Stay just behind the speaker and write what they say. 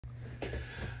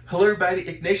Hello everybody,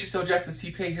 Ignatius L. Jackson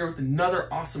CPA here with another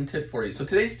awesome tip for you. So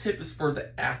today's tip is for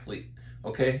the athlete,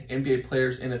 okay? NBA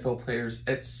players, NFL players,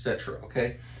 etc.,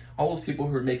 okay? All those people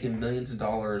who are making millions of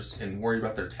dollars and worry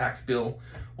about their tax bill.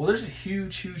 Well, there's a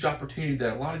huge opportunity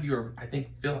that a lot of you are, I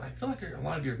feel like a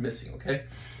lot of you are missing, okay?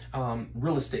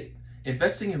 Real estate.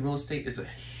 Investing in real estate is a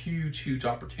huge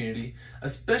opportunity,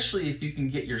 especially if you can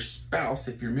get your spouse,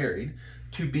 if you're married,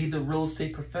 to be the real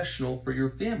estate professional for your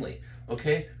family.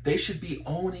 Okay, they should be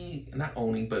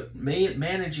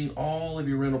managing all of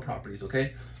your rental properties.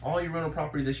 Okay, all your rental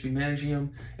properties, they should be managing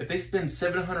them. If they spend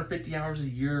 750 hours a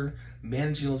year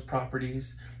managing those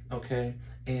properties, okay,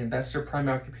 and that's their prime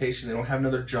occupation, they don't have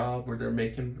another job where they're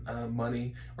making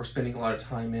money or spending a lot of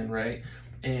time in, right?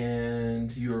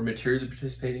 And you are materially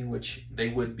participating, which they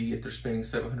would be if they're spending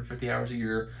 750 hours a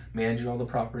year managing all the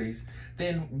properties,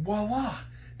 then voila,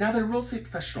 now they're a real estate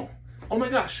professional. Oh my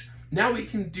gosh. Now we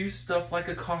can do stuff like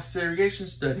a cost segregation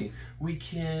study. We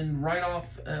can write off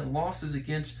losses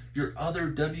against your other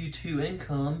W-2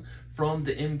 income from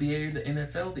the NBA or the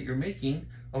NFL that you're making,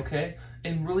 okay?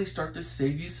 And really start to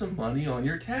save you some money on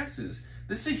your taxes.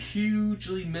 This is a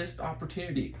hugely missed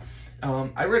opportunity.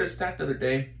 I read a stat the other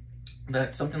day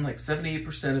that something like 78%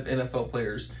 of NFL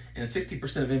players and 60%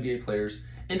 of NBA players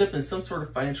end up in some sort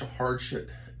of financial hardship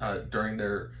during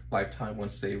their lifetime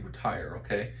once they retire,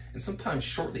 okay? And sometimes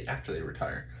shortly after they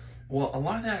retire. Well, a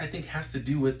lot of that I think has to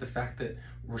do with the fact that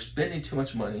we're spending too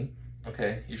much money,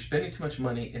 okay? You're spending too much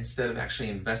money instead of actually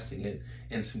investing it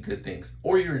in some good things,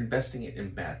 or you're investing it in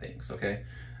bad things, okay?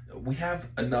 We have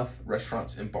enough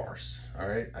restaurants and bars, all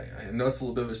right? I know it's a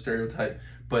little bit of a stereotype,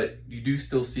 but you do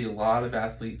still see a lot of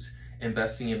athletes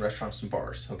investing in restaurants and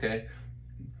bars, okay?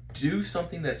 Do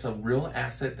something that's a real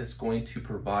asset that's going to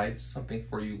provide something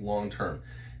for you long term.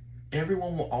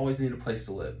 Everyone will always need a place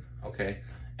to live, okay?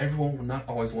 Everyone will not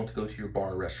always want to go to your bar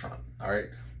or restaurant, all right?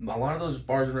 A lot of those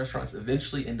bars and restaurants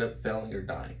eventually end up failing or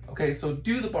dying, okay? So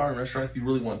do the bar and restaurant if you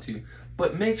really want to,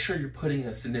 but make sure you're putting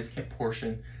a significant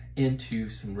portion into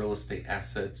some real estate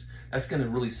assets. That's gonna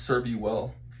really serve you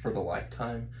well for the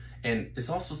lifetime. And it's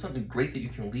also something great that you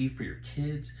can leave for your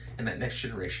kids and that next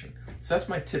generation. So that's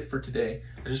my tip for today.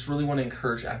 I just really want to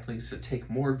encourage athletes to take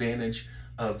more advantage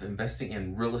of investing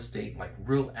in real estate, like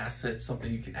real assets,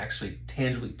 something you can actually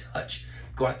tangibly touch.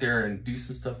 Go out there and do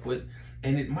some stuff with,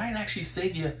 and it might actually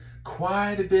save you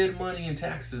quite a bit of money in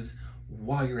taxes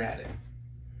while you're at it.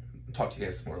 I'll talk to you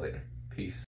guys some more later. Peace.